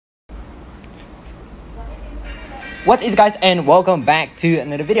What is guys, and welcome back to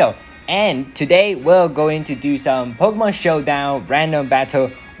another video. And today we're going to do some Pokemon Showdown random battle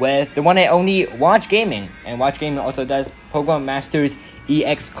with the one and only Watch Gaming. And Watch Gaming also does Pokemon Masters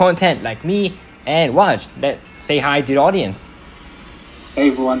EX content like me and Watch. Let's say hi to the audience. Hey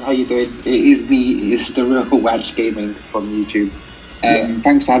everyone, how you doing? It is me, it's the real Watch Gaming from YouTube.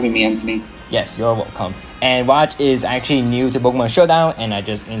 Thanks for having me, Anthony. Yes, you're welcome. And Watch is actually new to Pokemon Showdown, and I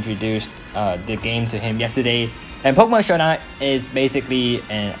just introduced the game to him yesterday. And Pokemon Showdown is basically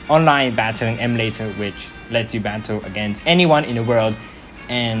an online battling emulator which lets you battle against anyone in the world.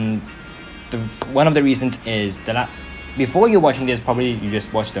 And one of the reasons is that before you're watching this, probably you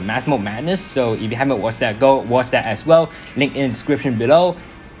just watched the Mass Mode Madness. So if you haven't watched that, go watch that as well. Link in the description below.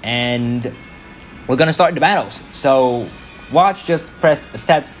 And we're gonna start the battles. So Watch, just press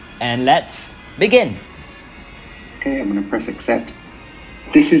accept and let's begin. Okay, I'm gonna press accept.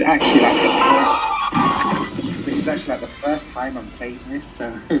 This is actually like the first time I'm playing this,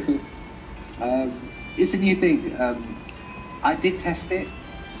 so it's a new thing. I did test it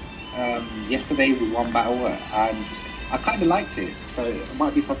yesterday with one battle, and I kind of liked it. So it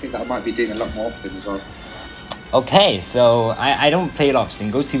might be something that I might be doing a lot more often as well. Okay, so I don't play a lot of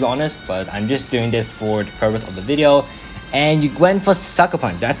singles to be honest, but I'm just doing this for the purpose of the video. And you went for Sucker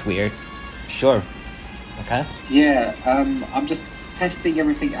Punch, that's weird. Sure. Okay. Yeah, I'm just testing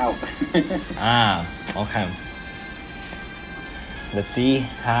everything out. Okay. Let's see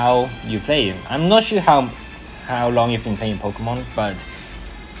how you play. I'm not sure how long you've been playing Pokemon, but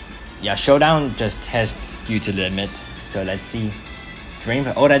yeah, Showdown just tests you to the limit. So let's see. Drain.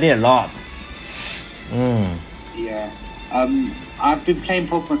 Oh, that did a lot. Yeah. I've been playing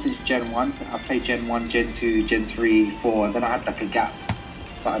Pokemon since Gen 1. I played Gen 1, Gen 2, Gen 3, 4, and then I had like a gap.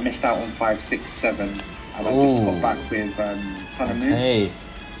 So I missed out on 5, 6, 7. And I just got back with Sun and Moon. Okay.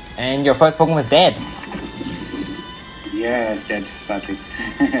 And your first Pokemon is dead. Yeah, it's dead, sadly.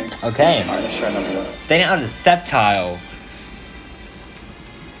 Okay. Alright, let's try another one. Staying out of the Sceptile.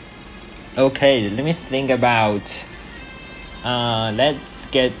 Okay, let me think about. Let's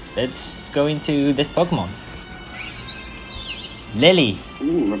go into this Pokemon. Lily.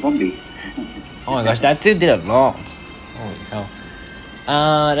 Ooh, Rabombi. Oh my gosh, that dude did a lot. Holy hell.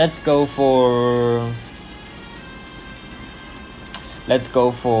 Let's go for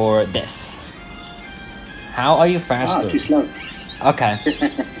this. How are you faster? Too slow. Okay.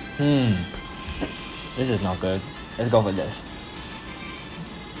 This is not good. Let's go for this.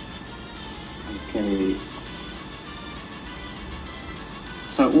 Okay.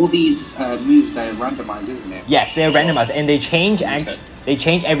 So all these moves, they're randomized, isn't it? Yes, they're randomized, and they change. They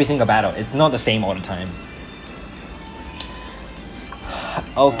change every single battle. It's not the same all the time.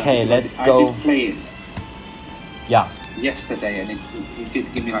 Okay, let's go. I did play it. Yeah. Yesterday, and it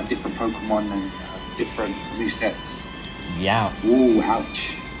did give me like different Pokemon and different movesets. Yeah. Ooh,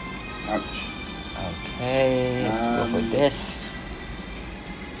 ouch. Ouch. Okay, let's go for this.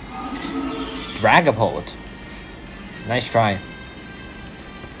 Dragapult. Nice try.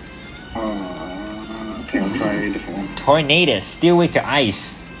 Okay, I'll try a different one. Tornadus, Steel Wing to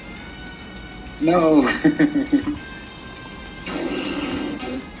Ice. No.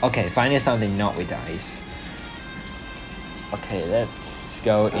 Okay, finally something not with the ice. Okay, let's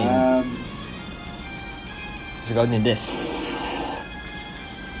go in. Let's go into this.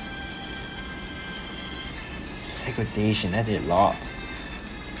 Degradation, that did a lot.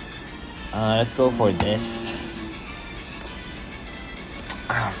 Let's go for this.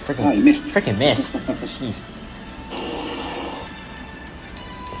 You missed. Freaking missed. Jeez.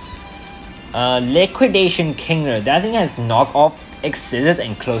 Liquidation Kingler. That thing has knockoff, Exodus,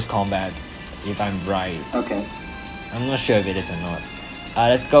 and close combat. If I'm right. Okay. I'm not sure if it is or not.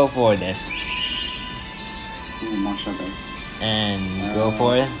 Let's go for this. Not sure though. And go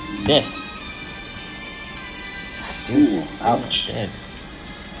for this. Still ouch. Dead.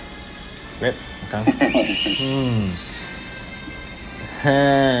 Rip. Okay.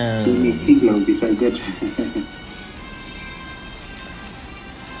 Tiglo would be so good.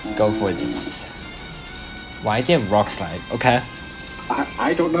 Let's go for this. Why is it Rock Slide? Okay.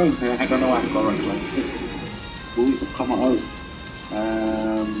 I don't know. I don't know why I got Rock Slide. Ooh, Kommo-o.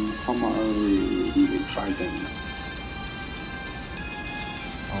 Kommo-o, we tried them.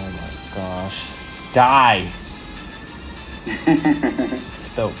 Oh my gosh. Die!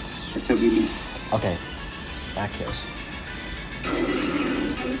 Stokes. It's a release. Okay. That kills.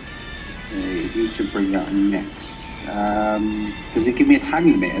 Okay, who to bring out next? Does it give me a time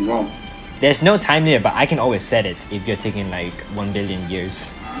limit as well? There's no time limit, but I can always set it if you're taking like 1 billion years.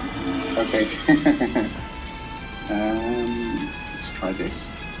 Okay. Let's try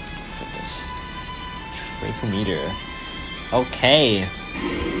this. Breaker meter. Okay.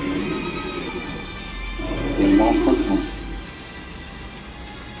 The last Pokemon.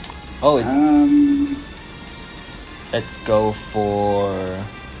 Oh, let's go for.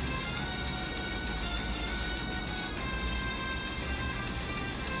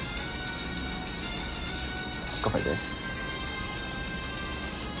 Let's go for this.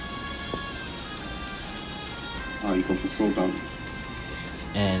 Oh, you go for Soul Dance.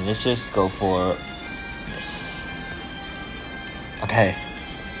 And let's just go for this. Okay.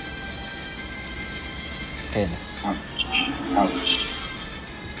 Pin. Ouch. Ouch.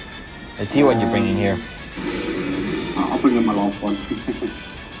 Let's see what you bring in here. I'll bring in my last one.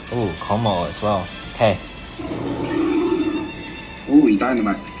 Ooh, Como as well. Okay. Ooh, he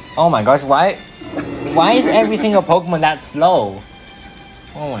Dynamaxed. Oh my gosh, why is every single Pokemon that slow?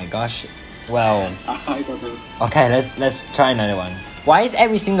 Oh my gosh. Well, I got it. okay, let's try another one. Why is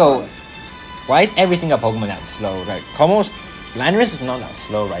every single Pokemon that slow? Like Como's Landorus is not that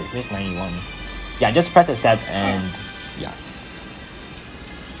slow, right? It's missed 91. Yeah, just press the set and yeah.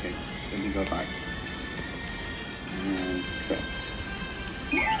 Okay, let me go back. And accept.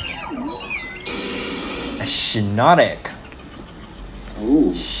 A Shiinotic.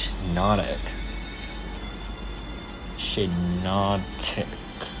 Ooh. Shiinotic.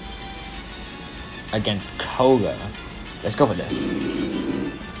 Against Koga. Let's go for this.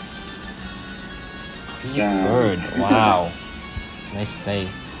 Yeah. Bird. Wow. Nice play.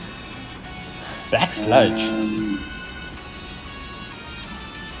 Black Sludge.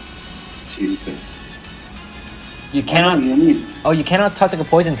 Choose this. You cannot. Oh, you cannot touch like a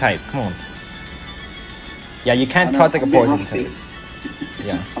poison type. Come on. Yeah, you can't touch like a poison type.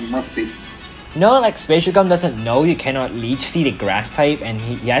 Yeah. I'm rusty. No, like Spatial Gum doesn't know you cannot leech seed a grass type, and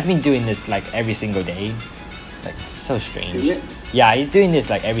he has been doing this like every single day. Like so strange. Is it? Yeah, he's doing this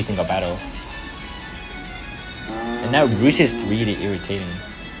like every single battle. And now Roost is really irritating.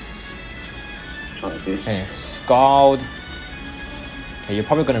 Try this. Okay, Scald. Okay, you're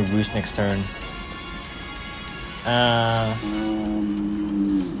probably gonna Roost next turn.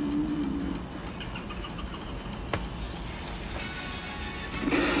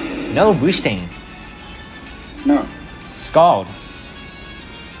 No Roosting. No. Scald.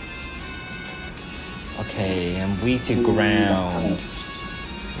 Okay, I'm weak to ground.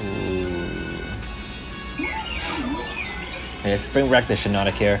 Ooh. Okay, let's bring back the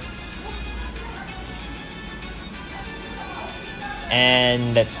Shiinotic here.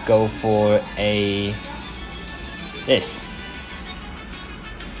 And let's go for a this.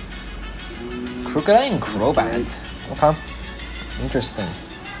 Crocodile and Crobat. Okay. Interesting.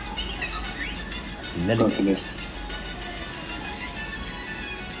 Go for this.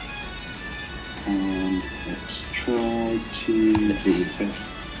 And let's try to do this.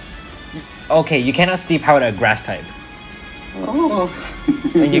 Okay, you cannot Steep Powder a grass type. Oh.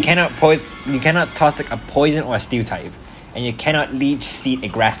 And you cannot toss like a poison or a steel type. And you cannot leech seed a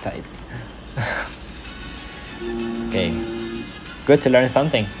grass type. Okay. Good to learn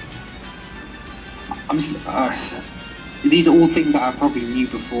something. These are all things that I probably knew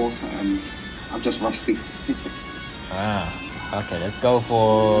before, and I'm just rusty. Okay, let's go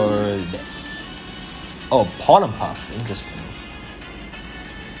for this. Oh, Pollen Puff. Interesting.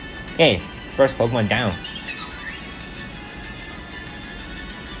 Okay, first Pokemon down.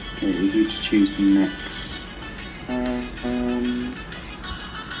 Okay, we need to choose the next.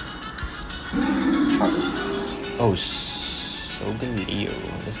 Oh, Sogan Leo.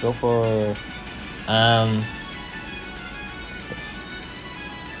 Let's go for this.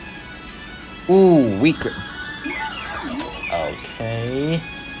 Ooh, weaker. Okay.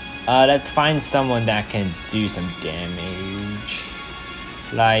 Let's find someone that can do some damage.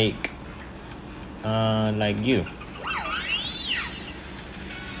 Like you.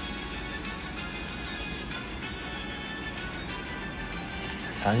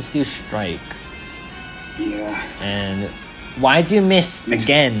 Sunsteel Strike. Yeah. And why do you miss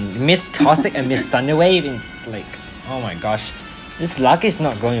again? Miss Toxic and miss Thunder Wave? And like, oh my gosh, this luck is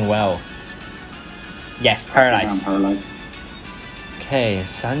not going well. Yes, paralyzed. Okay,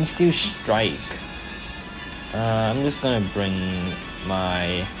 Sunsteel Strike. I'm just gonna bring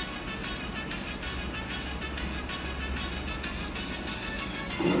my.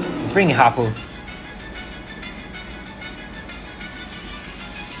 Let's bring Hapu.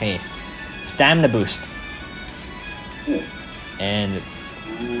 Okay, Stamina Boost. And let's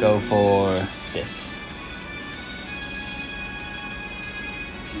go for this.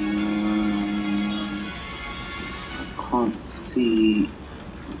 I can't see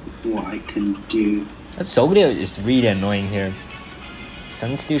what I can do. That Solgaleo is really annoying here.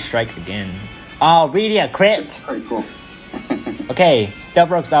 Sunsteel Strike again. Oh, really? A crit? Pretty cool. Okay,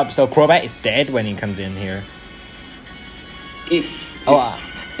 Stealth Rock's up, so Crobat is dead when he comes in here.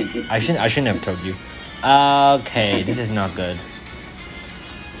 I shouldn't have told you. Okay, this is not good.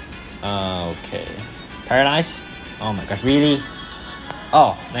 Okay. Paralyze? Oh my god, really?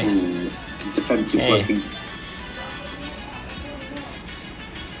 Oh, nice. Defense is working.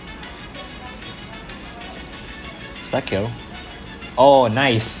 Does that kill? Oh,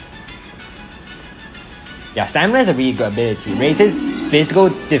 nice. Yeah, Stamina is a really good ability. Raises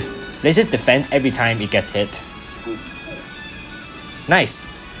raises defense every time it gets hit. Nice.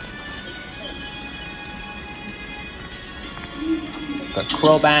 Got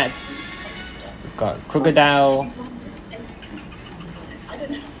Crobat. Got Crocodile.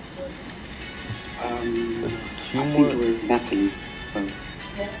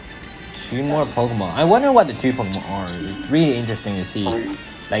 Two more Pokemon. I wonder what the two Pokemon are. It's really interesting to see.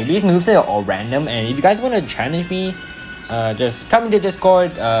 Like, these moves are all random, and if you guys want to challenge me, just come into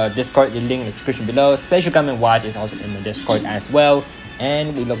Discord. Discord, the link in the description below. Special Come and Watch is also in the Discord as well.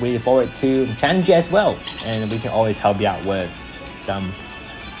 And we look really forward to challenge you as well. And we can always help you out with some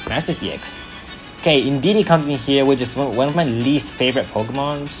Master CX. Okay, Indeedee comes in here, which is one of my least favorite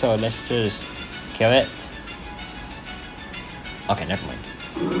Pokemon. So let's just kill it. Okay, never mind.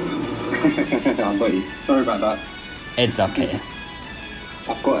 I got you. Sorry about that. It's okay.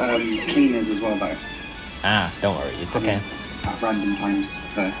 I've got cleaners as well though. Ah, don't worry, it's okay. At random times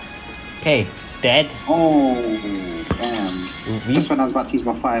there. Okay, dead. Oh, damn. Just when I was about to use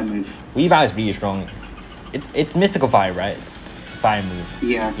my fire move. Weavile is really strong. It's Mystical Fire, right? Fire move.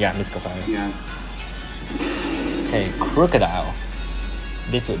 Yeah. Yeah, Mystical Fire. Yeah. Okay, Crocodile.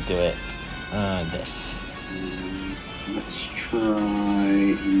 This would do it. This. Let's try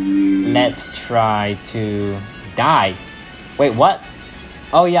you. Let's try to die. Wait, what?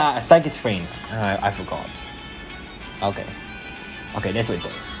 Oh yeah, a Psychic Screen. I forgot. Okay. Okay, this way go.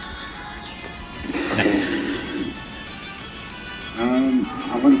 Nice.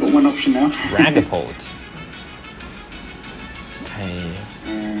 I've only got one option now. Dragapult. Okay.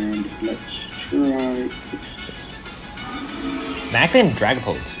 And let's try Max and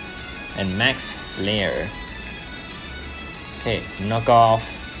Dragapult. And Max Flare. Okay, knock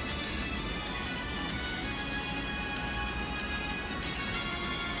off.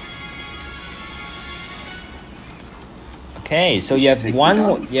 Okay, so you have one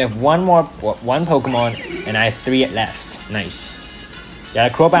Pokemon, and I have 3 left. Nice. Yeah,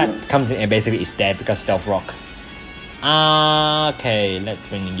 the Crobat comes in and basically is dead because Stealth Rock. Okay, let's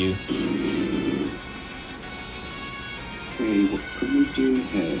bring you. Okay, what can we do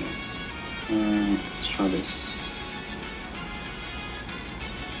here? Let's try this.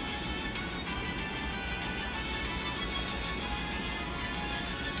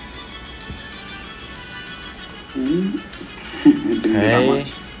 Okay.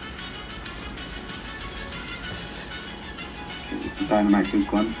 Dynamax is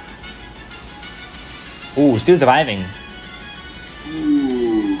gone. Ooh, still surviving.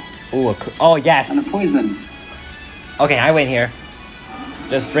 Ooh. Ooh, oh yes. And a poisoned. Okay, I win here.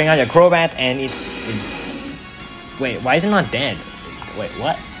 Just bring out your Crobat and it's... Wait, why is it not dead? Wait,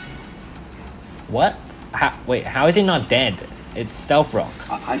 what? What? Wait, how is it not dead? It's Stealth Rock.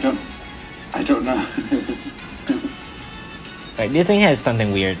 I don't know. Like, this thing has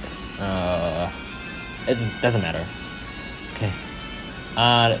something weird. It doesn't matter. Okay.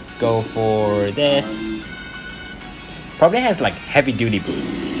 Let's go for this. Probably has like heavy duty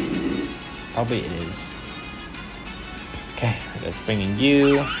boots. Probably it is. Okay, let's bring in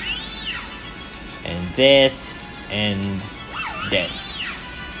you. And this. And dead.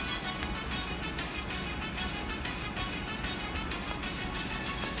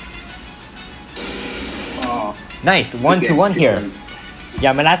 Nice, 1-1 here.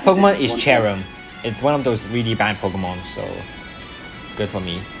 Yeah, my last Pokemon is Cherum. It's one of those really bad Pokemon, so good for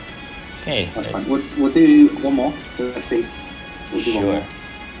me. Okay. That's fine. We'll do one more. Let's see. We'll do one Sure. more.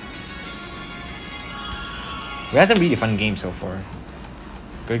 We had a really fun game so far.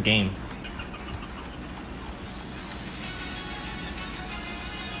 Good game.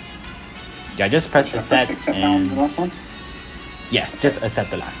 Yeah, just press accept and... the last one? Yes, just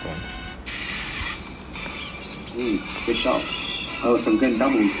accept the last one. Good shot. Oh, some good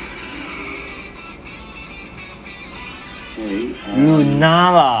doubles. Okay.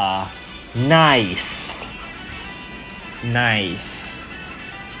 Lunala. Nice. Nice.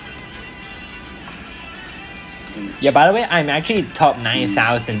 Yeah, by the way, I'm actually top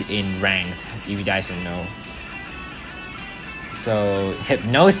 9,000 in ranked, if you guys don't know. So,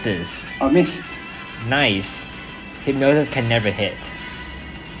 Hypnosis. I missed. Nice. Hypnosis can never hit.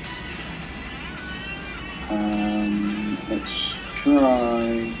 Let's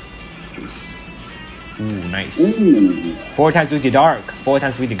try this. Ooh, nice. Ooh. 4 times with the dark, 4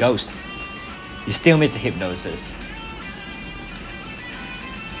 times with the ghost. You still miss the hypnosis.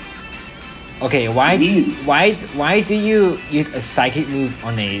 Okay, why do you use a psychic move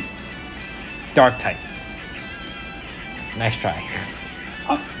on a dark type? Nice try.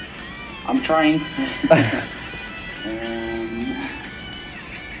 I'm trying.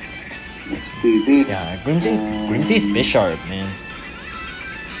 Let's do this. Yeah, Grimsy's Bishop, man.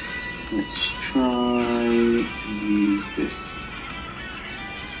 Let's try use this.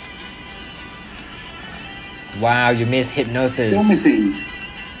 Wow, you missed hypnosis. You're missing.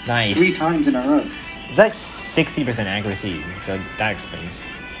 Nice. 3 times in a row. It's like 60% accuracy, so that explains.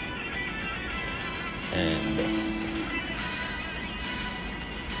 And this.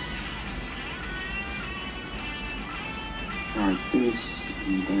 Try this,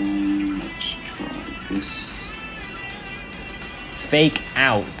 and then let's try this. Fake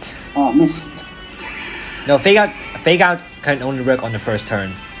out. Oh, missed. No, fake out can only work on the first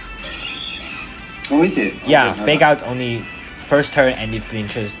turn. Oh, is it? Yeah, fake out only first turn and it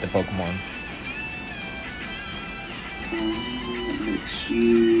flinches the Pokemon. Let's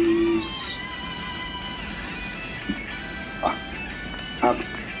use. I've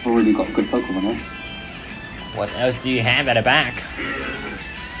already got a good Pokemon, eh? What else do you have at the back?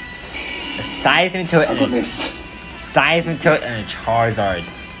 Seismitoad I've got this. Seismitoad and a Charizard.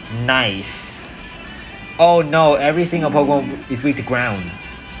 Nice. Oh no, every single Pokemon is weak to ground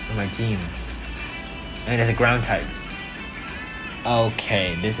on my team. And there's a ground type.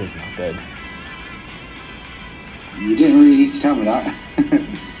 Okay, this is not good. You didn't really need to tell me that.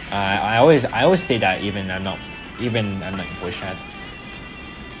 I always say that even I'm not in voice chat.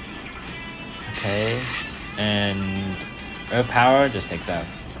 Okay, and Earth Power just takes out.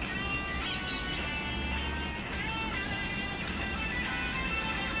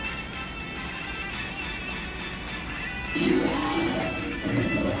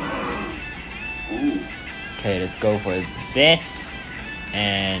 Okay, let's go for this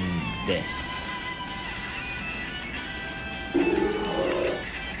and this.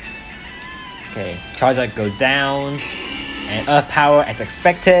 Okay, Charizard goes down, and Earth Power as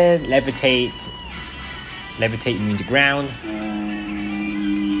expected. Levitate immune to ground,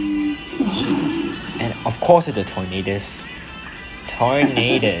 and of course it's a Tornadus.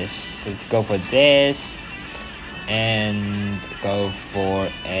 Let's go for this, and go for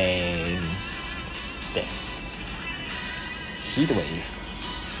a this Heat Wave.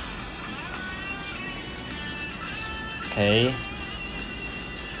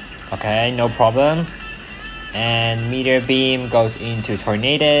 Okay, no problem. And Meteor Beam goes into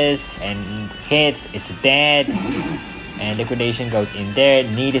Tornadus and hits, it's dead. And Liquidation goes in there.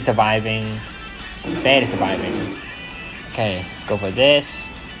 Need is surviving. Bad is surviving. Okay, let's go for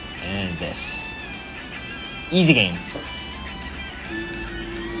this and this. Easy game.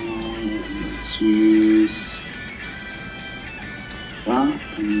 Let's use that,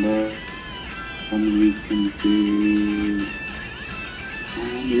 and then we can do.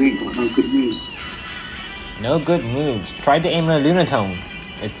 You ain't got no good moves. No good moves. Try to aim at Lunatone.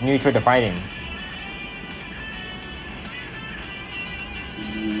 It's neutral to fighting.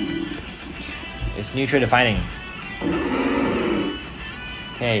 It's neutral to fighting.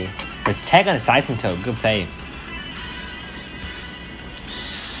 Okay. Protect on the Seismitoad. Good play.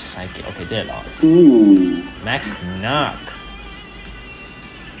 Psychic. Okay, did a lot. Ooh. Max Knock.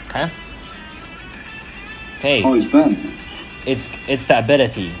 Okay. Okay. Oh, he's burnt. It's the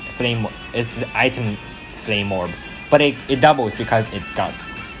ability flame. It's the item Flame Orb, but it doubles because it's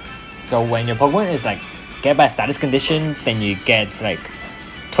Guts. So when your Pokemon is like get by status condition, then you get like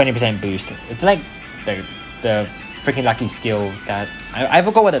 20% boost. It's like the freaking lucky skill that I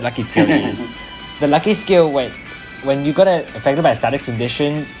forgot what the lucky skill is. The lucky skill when you got affected by a static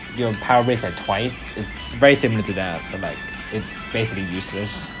condition, your power raised by twice. It's very similar to that, but like it's basically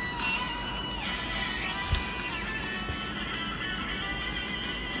useless.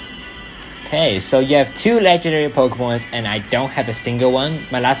 Okay, so you have 2 legendary Pokemon and I don't have a single one.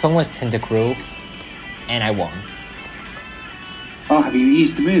 My last Pokemon was Tentacruel and I won. Oh, have you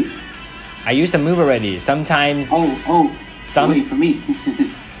used the move? I used the move already. Sometimes wait for me.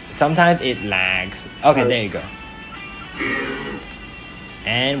 sometimes it lags. Okay, there you go.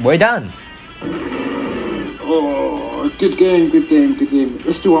 And we're done. Oh, good game.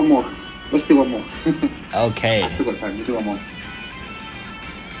 Let's do one more. Okay. I still got time. Let's do one more.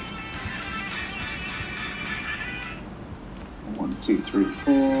 1, 2, 3,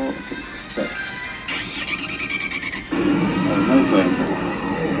 4. Okay, accept. Oh, no burn.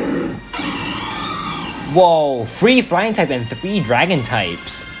 Whoa, 3 flying type and 3 dragon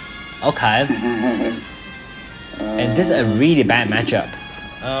types. Okay. And this is a really bad matchup.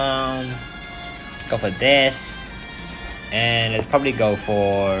 Go for this. And let's probably go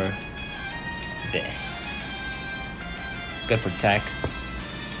for this. Good protect.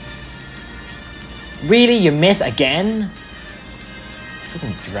 Really? You miss again?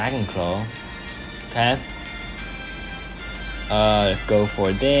 Freaking Dragon Claw. Okay. Let's go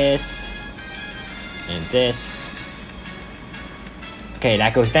for this. And this. Okay,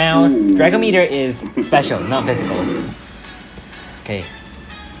 that goes down. Dragon Meter is special, not physical. Okay.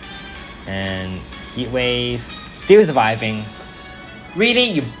 And Heat Wave. Still surviving. Really?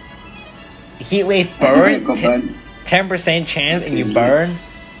 You Heat Wave burn? 10% chance and you burn?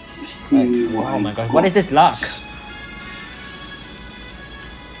 Like, oh my god, what is this luck?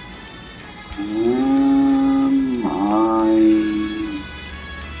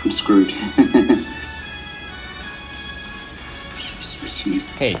 I'm screwed.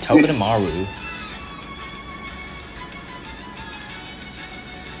 Okay, Togedemaru.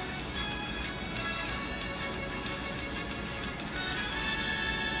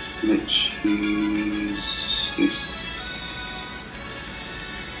 Let's choose this.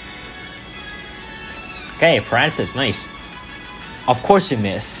 Okay, Paralysis, nice. Of course you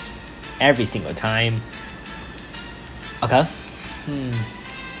miss. Every single time. Okay.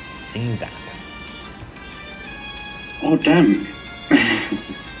 Sing Zap. Oh damn.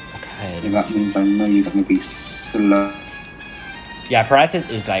 Okay. Yeah, that means I know you're gonna be slow. Yeah, Paralysis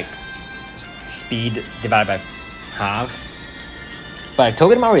is like speed divided by half. But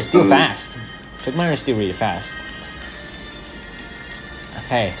Togedemaru is still fast. Togedemaru is still really fast.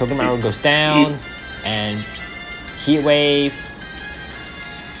 Okay, Togedemaru goes down. And Heat Wave.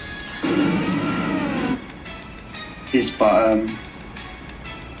 His bottom.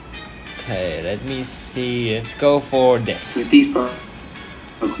 Okay, let me see. Let's go for this. With these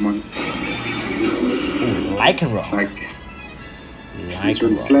Pokemon. Lycanroc. Like, it's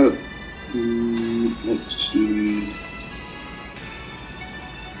really slow. Let's use.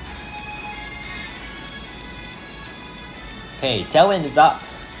 Okay, Tailwind is up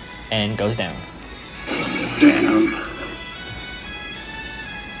and goes down. Damn.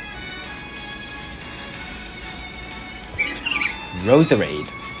 Roserade.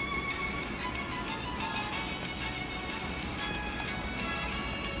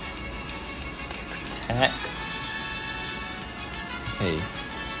 Protect. Okay.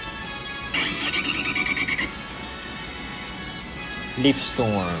 Leaf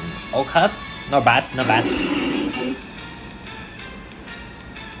Storm. Okay. Not bad, not bad.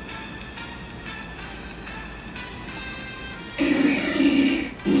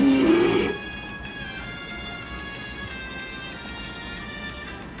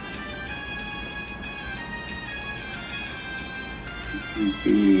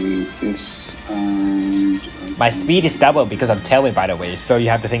 This and My speed is double because of Tailwind, by the way, so you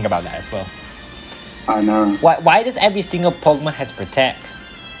have to think about that as well. I know. Why does every single Pokemon has Protect?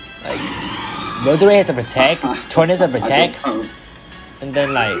 Like, Roserade has a Protect, Tornadus has a Protect, and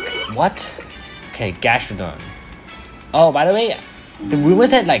then like, what? Okay, Gastrodon. Oh, by the way, the rumor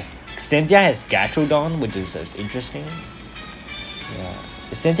said like Cynthia has Gastrodon, which is interesting. Yeah.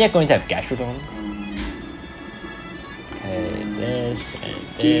 Is Cynthia going to have Gastrodon? Okay, this and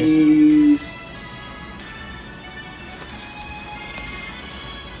this.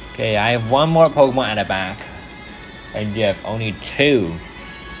 Okay, I have one more Pokemon at the back. And you have only 2.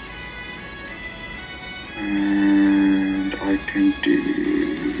 And I can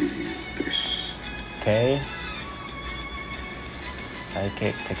do this. Okay.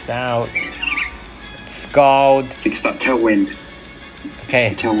 Psychic takes out. Scald. Fix that Tailwind. Okay.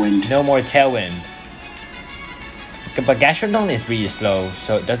 Fix the Tailwind. No more Tailwind. But Gastrodon is really slow,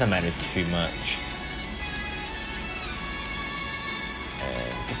 so it doesn't matter too much.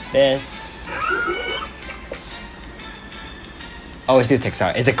 And get this. Oh, it still takes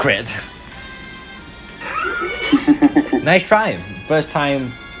out. It's a crit. Nice try. First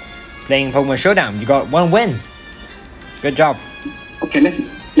time playing Pokemon Showdown. You got 1 win. Good job. Okay, let's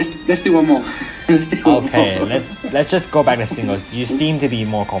do one more. Okay, let's just go back to singles. You seem to be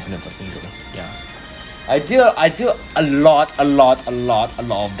more confident for singles. Yeah. I do a lot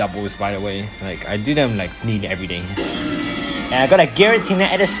of doubles, by the way. Like I do them like nearly every day. And I got a Giratina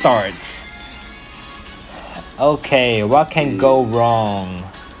at the start. Okay, what can go wrong?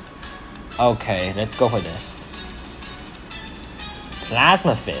 Okay, let's go for this.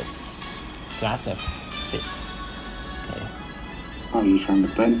 Plasma Fits. Plasma Fits. Okay. Oh, you're trying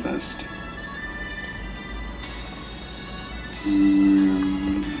to burn first.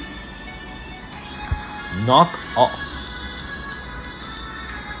 Knock off.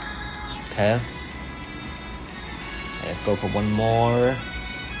 Okay. Let's go for one more.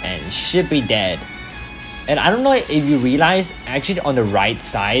 And should be dead. And I don't know if you realized, actually on the right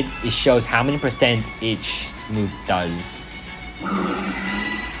side, it shows how many percent each move does.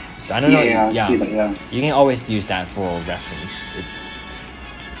 So I don't know. Yeah, I see that, yeah. You can always use that for reference.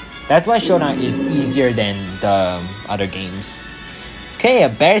 That's why Showdown is easier than the other games. Okay, a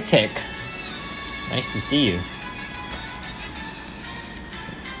bear tick. Nice to see you.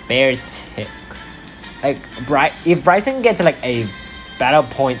 Bear tick. Like if Bryson gets like a battle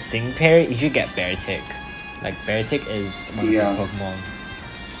point sync pair, you should get bear tick. Like bear tick is one of his Pokemon.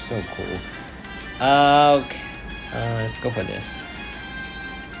 So cool. Okay. Let's go for this.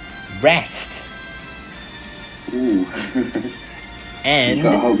 Rest. Ooh. And you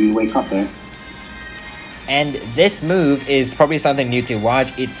gotta hope you wake up there. And this move is probably something new to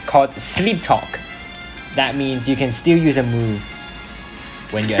watch. It's called Sleep Talk. That means you can still use a move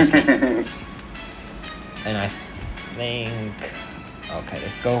when you're asleep. And I think... Okay,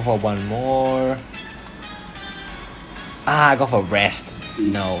 let's go for one more. I go for rest.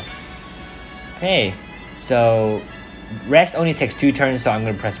 No. Okay, so rest only takes 2 turns, so I'm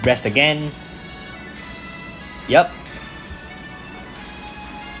gonna press rest again. Yep.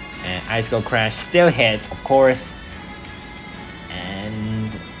 And Ice Go Crash still hits, of course.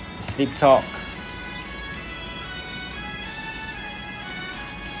 And Sleep Talk.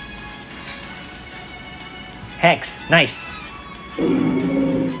 Hex, nice.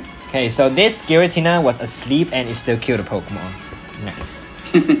 Okay, so this Giratina was asleep and it still killed a Pokemon. Nice.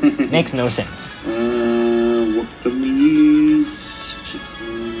 Makes no sense. What can we use?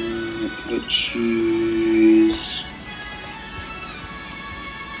 Let's use...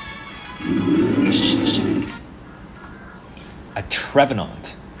 A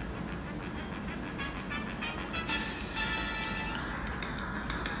Trevenant.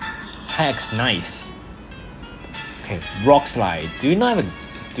 Hex, nice. Okay, Rock Slide. Do you not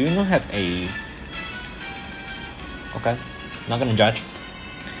have a Okay, not gonna judge.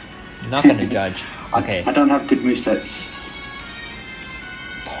 Not gonna judge. Okay. I don't have good movesets.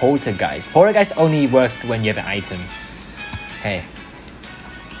 Poltergeist. Poltergeist only works when you have an item. Okay.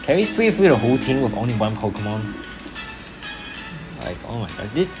 Can we split through the whole team with only one Pokemon? Like, oh my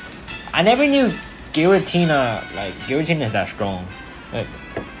god. I never knew Giratina is that strong. Like,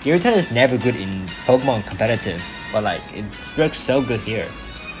 Giratina is never good in Pokemon competitive, but like, it works so good here.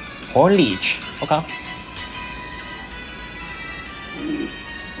 Horn Leech. Okay.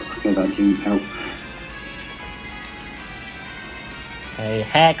 Okay, that didn't help. Okay,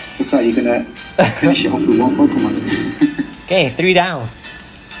 Hex. Looks like you're gonna finish it off with one Pokemon. Okay, 3 down.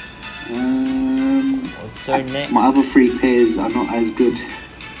 What's our next? My other 3 pairs are not as good.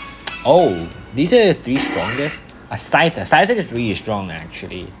 Oh, these are the 3 strongest. A Scyther. Scyther is really strong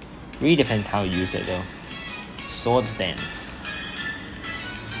actually. Really depends how you use it though. Sword Dance.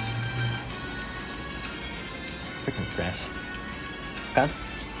 Freaking Rest. Okay.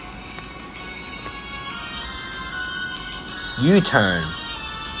 U-turn.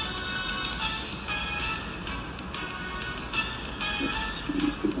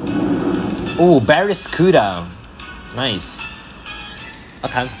 Oh, Barraskewda. Nice.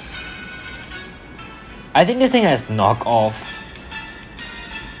 Okay. I think this thing has knock off.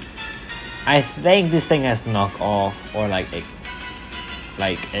 I think this thing has knock off or like a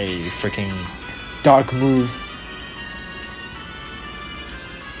freaking dark move.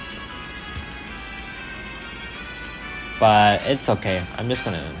 But it's okay. I'm just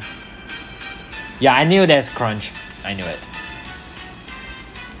gonna... Yeah, I knew there's crunch. I knew it.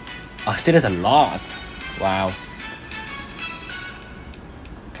 Oh, still there's a lot. Wow.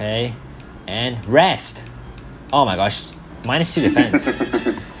 Okay. And rest. Oh my gosh. -2 defense.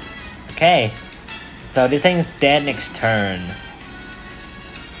 Okay. So this thing is dead next turn.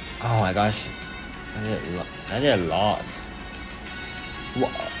 Oh my gosh. I did a lot.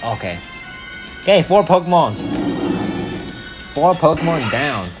 Okay. Okay, 4 Pokemon. 4 Pokemon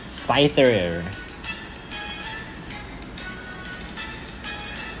down. Scyther.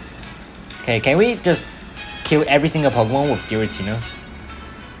 Okay, can we just kill every single Pokemon with Giratina?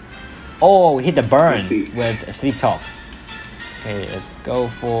 Oh, we hit the burn with a Sleep Talk. Okay, let's go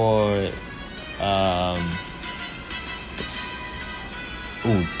for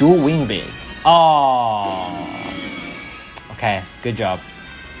ooh, dual wing bids. Oh, okay, good job.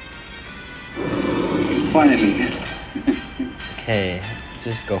 Finally. Okay,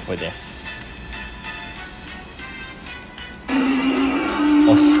 just go for this.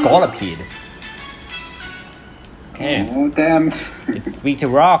 Oh, Scolipede. Okay. Oh damn. It's weak to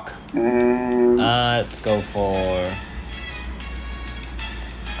rock. Um, Let's go for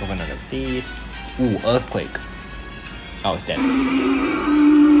another of these. Ooh, earthquake. Oh, it's dead.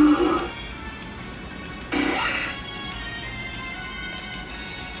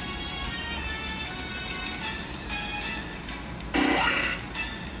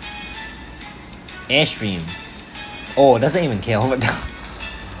 Airstream. Oh, it doesn't even kill.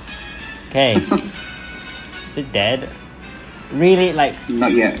 Okay. Is it dead? Really, like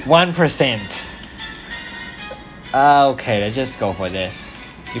not yet. 1%. Okay, let's just go for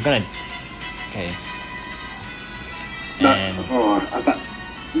this. You're gonna. Okay. And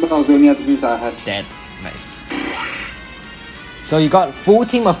That was the only other move that I had. dead. Nice. So you got full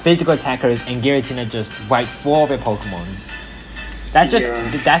team of physical attackers and Giratina just wiped 4 of your Pokemon. That's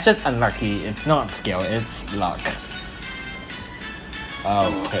just unlucky. It's not skill, it's luck.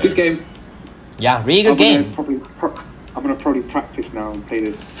 Okay. Good game. Yeah, really good game. I'm gonna probably practice now and play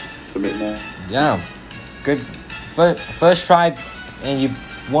this a bit more. Yeah, good. First try, and you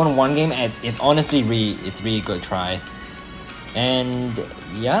won 1 game. It's honestly really good try. And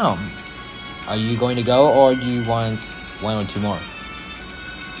yeah, are you going to go or do you want 1 or 2 more?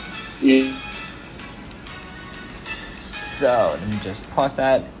 Yeah. So let me just pause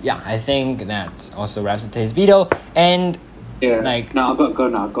that. Yeah, I think that also wraps up today's video. And Yeah. like, no, I've got to go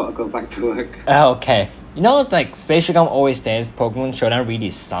now. I've got to go back to work. okay, you know, like Space Gum always says, Pokemon Showdown really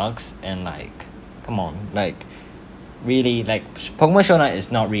sucks, and like, come on, like, really, like Pokemon Showdown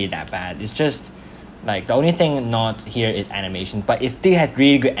is not really that bad. It's just like the only thing not here is animation, but it still has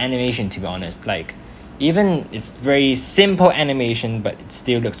really good animation, to be honest. Like, even it's very simple animation, but it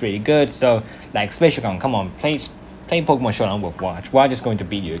still looks really good. So like Space Gum, come on, play Pokemon Showdown with Watch. Watch is going to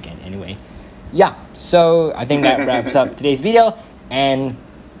beat you again anyway. Yeah, so I think that wraps up today's video, and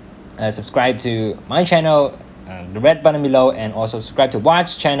subscribe to my channel, the red button below, and also subscribe to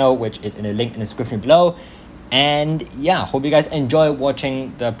Watch channel, which is in the link in the description below. And yeah, hope you guys enjoy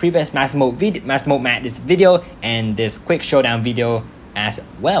watching the previous Master Mode Madness video and this quick showdown video as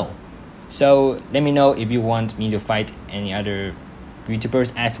well. So let me know if you want me to fight any other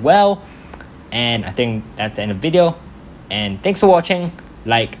YouTubers as well. And I think that's the end of the video. And thanks for watching.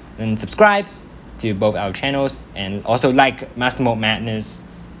 Like and subscribe to both our channels, and also like Master Mode Madness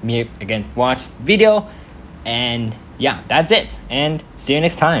me against Watch video. And yeah, that's it. And see you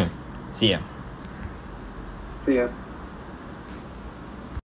next time. See ya. See ya.